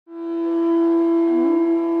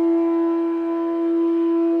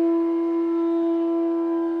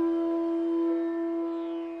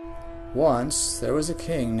Once there was a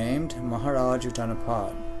king named Maharaj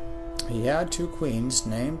Uttanapad. He had two queens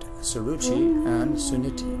named Suruci and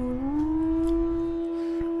Suniti.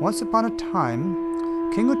 Once upon a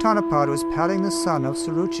time, King Uttanapad was patting the son of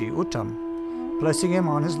Suruci, Uttam, placing him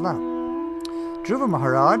on his lap. Dhruva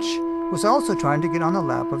Maharaj was also trying to get on the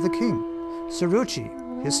lap of the king. Suruci,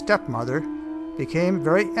 his stepmother, became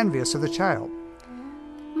very envious of the child.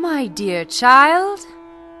 My dear child,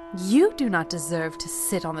 you do not deserve to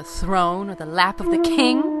sit on the throne or the lap of the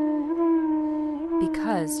king,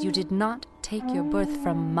 because you did not take your birth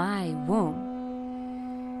from my womb.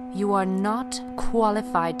 You are not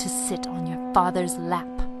qualified to sit on your father's lap.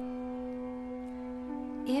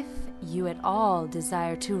 If you at all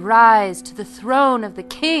desire to rise to the throne of the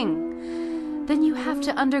king, then you have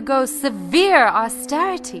to undergo severe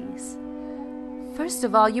austerities. First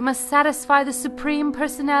of all, you must satisfy the Supreme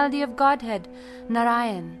Personality of Godhead,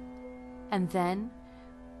 Narayana. And then,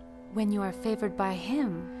 when you are favored by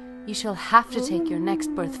him, you shall have to take your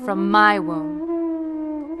next birth from my womb.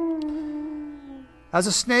 As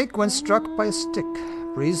a snake, when struck by a stick,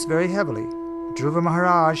 breathes very heavily, Dhruva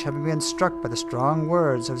Maharaj, having been struck by the strong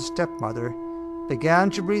words of his stepmother, began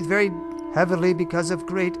to breathe very heavily because of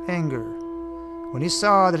great anger. When he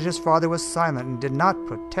saw that his father was silent and did not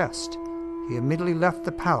protest, he immediately left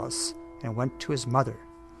the palace and went to his mother.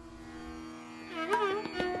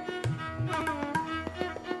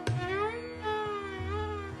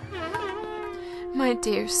 My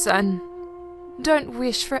dear son, don't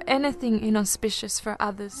wish for anything inauspicious for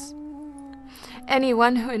others.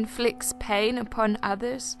 Anyone who inflicts pain upon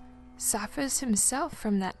others suffers himself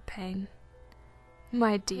from that pain.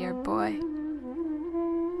 My dear boy,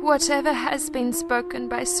 whatever has been spoken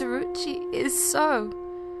by Suruci is so,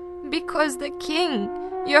 because the king,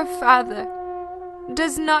 your father,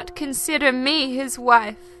 does not consider me his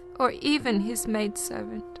wife or even his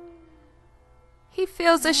maidservant. He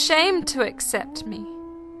feels ashamed to accept me.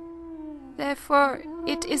 Therefore,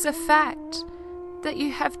 it is a fact that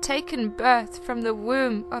you have taken birth from the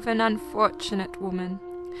womb of an unfortunate woman.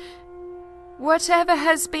 Whatever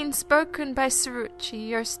has been spoken by Suruci,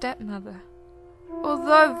 your stepmother,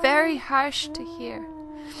 although very harsh to hear,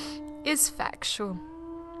 is factual.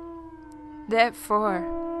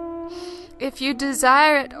 Therefore, if you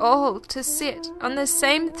desire at all to sit on the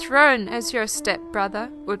same throne as your stepbrother,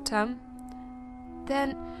 Uttam,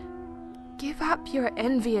 then give up your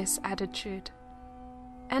envious attitude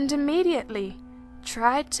and immediately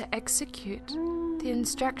try to execute the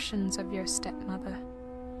instructions of your stepmother.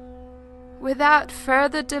 Without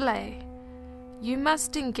further delay, you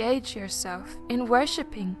must engage yourself in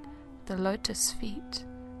worshipping the lotus feet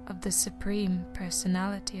of the Supreme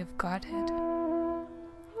Personality of Godhead.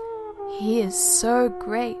 He is so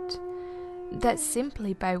great that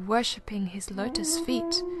simply by worshipping his lotus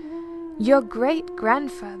feet, your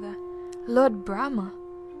great-grandfather, Lord Brahma,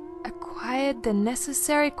 acquired the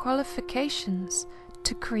necessary qualifications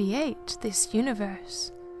to create this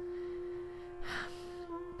universe.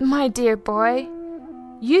 My dear boy,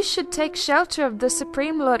 you should take shelter of the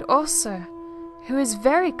Supreme Lord also, who is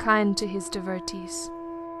very kind to his devotees.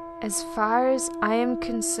 As far as I am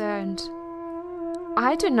concerned,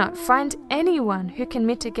 I do not find anyone who can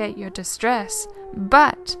mitigate your distress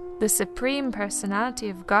but the Supreme Personality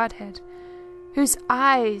of Godhead, whose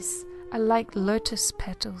eyes are like lotus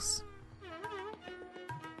petals.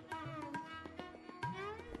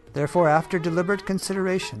 Therefore, after deliberate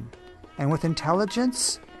consideration, and with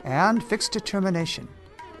intelligence and fixed determination,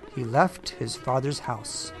 he left his father's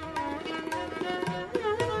house.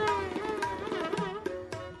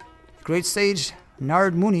 The great sage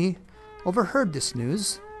Narada Muni overheard this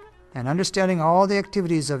news, and understanding all the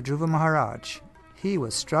activities of Dhruva Maharaj, he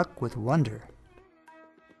was struck with wonder.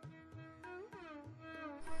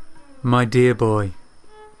 My dear boy,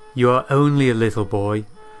 you are only a little boy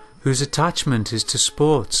whose attachment is to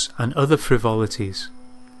sports and other frivolities.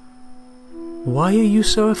 Why are you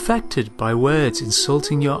so affected by words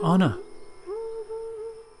insulting your honour?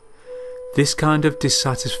 This kind of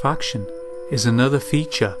dissatisfaction is another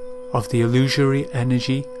feature of the illusory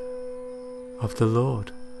energy of the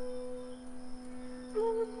Lord.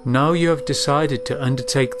 Now you have decided to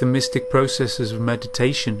undertake the mystic processes of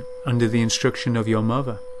meditation under the instruction of your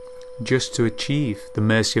mother, just to achieve the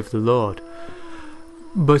mercy of the Lord.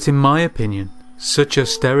 But in my opinion, such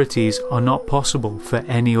austerities are not possible for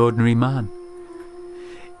any ordinary man.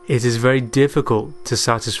 It is very difficult to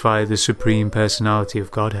satisfy the Supreme Personality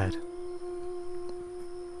of Godhead.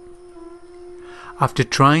 After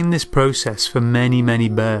trying this process for many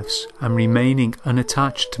births and remaining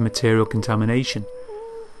unattached to material contamination,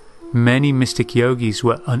 many mystic yogis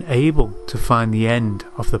were unable to find the end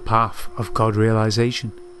of the path of God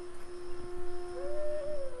realization.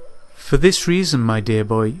 For this reason, my dear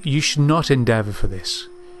boy, you should not endeavour for this.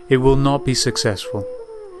 It will not be successful.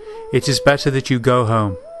 It is better that you go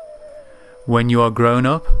home. When you are grown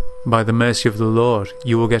up, by the mercy of the Lord,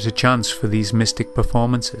 you will get a chance for these mystic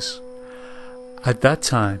performances. At that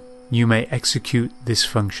time, you may execute this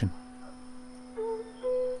function.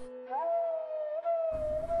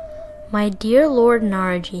 My dear Lord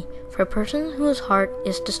Naraji, for a person whose heart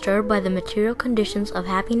is disturbed by the material conditions of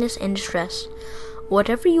happiness and distress,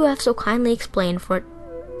 whatever you have so kindly explained for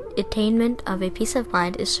attainment of a peace of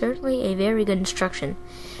mind is certainly a very good instruction.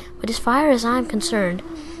 But as far as I am concerned,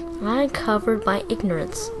 I am covered by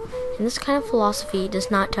ignorance, and this kind of philosophy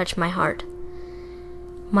does not touch my heart.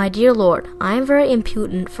 My dear Lord, I am very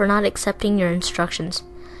impudent for not accepting your instructions,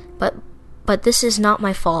 but this is not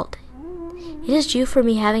my fault. It is due for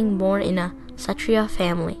me having born in a Kshatriya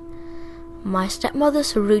family. My stepmother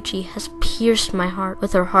Suruci has pierced my heart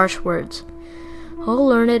with her harsh words. O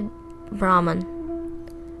learned Brahman,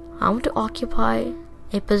 I want to occupy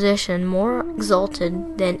a position more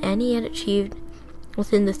exalted than any yet achieved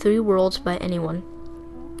within the three worlds by anyone,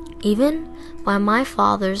 even by my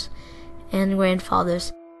fathers and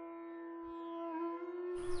grandfathers.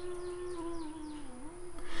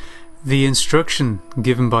 The instruction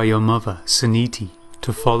given by your mother, Suniti,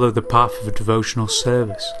 to follow the path of devotional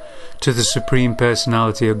service to the Supreme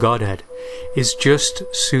Personality of Godhead is just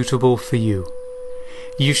suitable for you.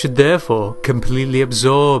 You should therefore completely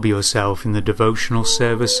absorb yourself in the devotional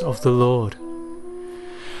service of the Lord.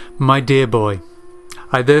 My dear boy,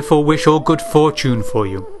 I therefore wish all good fortune for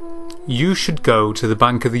you. You should go to the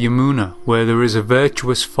bank of the Yamuna, where there is a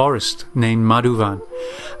virtuous forest named Madhuvan,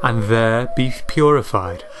 and there be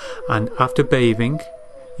purified, and after bathing,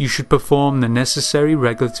 you should perform the necessary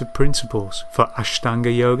regulative principles for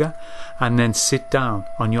Ashtanga Yoga, and then sit down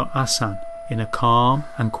on your asan in a calm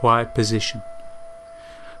and quiet position.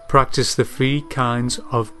 Practice the 3 kinds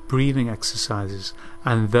of breathing exercises,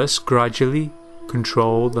 and thus gradually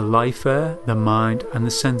control the life air, the mind, and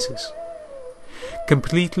the senses.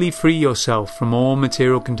 Completely free yourself from all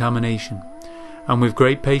material contamination, and with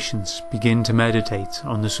great patience begin to meditate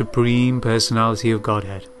on the Supreme Personality of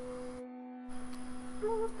Godhead.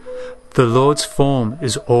 The Lord's form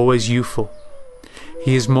is always youthful.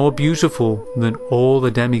 He is more beautiful than all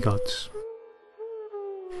the demigods.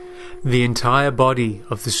 The entire body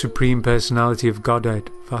of the Supreme Personality of Godhead,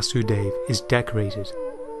 Vasudeva, is decorated.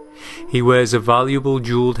 He wears a valuable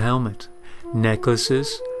jewelled helmet,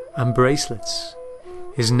 necklaces and bracelets.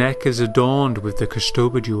 His neck is adorned with the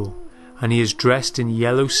Kaustuba jewel, and he is dressed in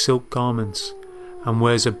yellow silk garments and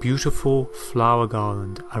wears a beautiful flower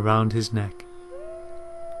garland around his neck.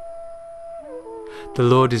 The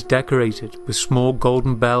Lord is decorated with small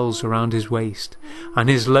golden bells around his waist, and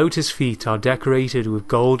his lotus feet are decorated with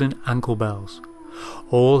golden ankle bells.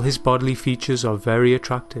 All his bodily features are very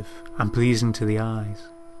attractive and pleasing to the eyes.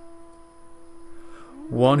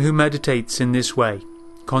 One who meditates in this way,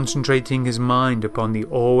 concentrating his mind upon the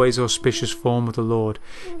always auspicious form of the Lord,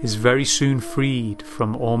 is very soon freed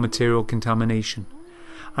from all material contamination,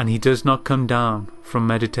 and he does not come down from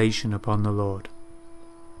meditation upon the Lord.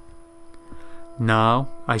 Now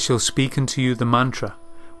I shall speak unto you the mantra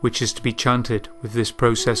which is to be chanted with this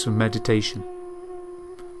process of meditation.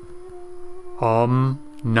 Om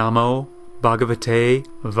Namo Bhagavate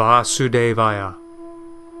Vasudevaya.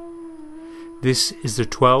 This is the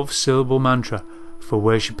 12-syllable mantra for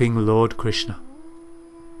worshipping Lord Krishna.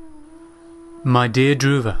 My dear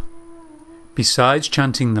Dhruva, besides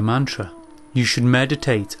chanting the mantra, you should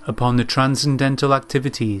meditate upon the transcendental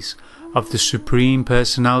activities of the Supreme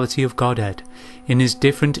Personality of Godhead in his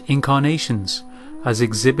different incarnations as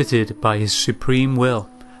exhibited by his supreme will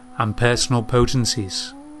and personal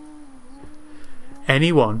potencies.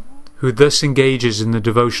 Anyone who thus engages in the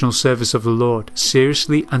devotional service of the Lord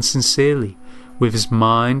seriously and sincerely with his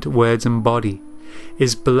mind, words and body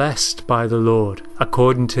is blessed by the Lord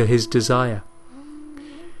according to his desire.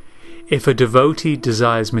 If a devotee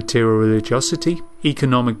desires material religiosity,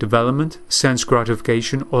 economic development, sense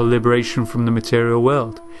gratification or liberation from the material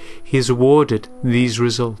world, he is awarded these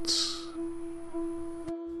results.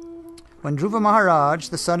 When Dhruva Maharaj,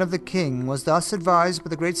 the son of the king, was thus advised by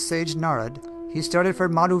the great sage Narada, he started for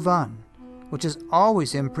Madhuvan, which is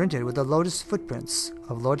always imprinted with the lotus footprints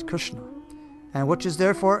of Lord Krishna, and which is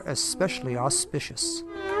therefore especially auspicious.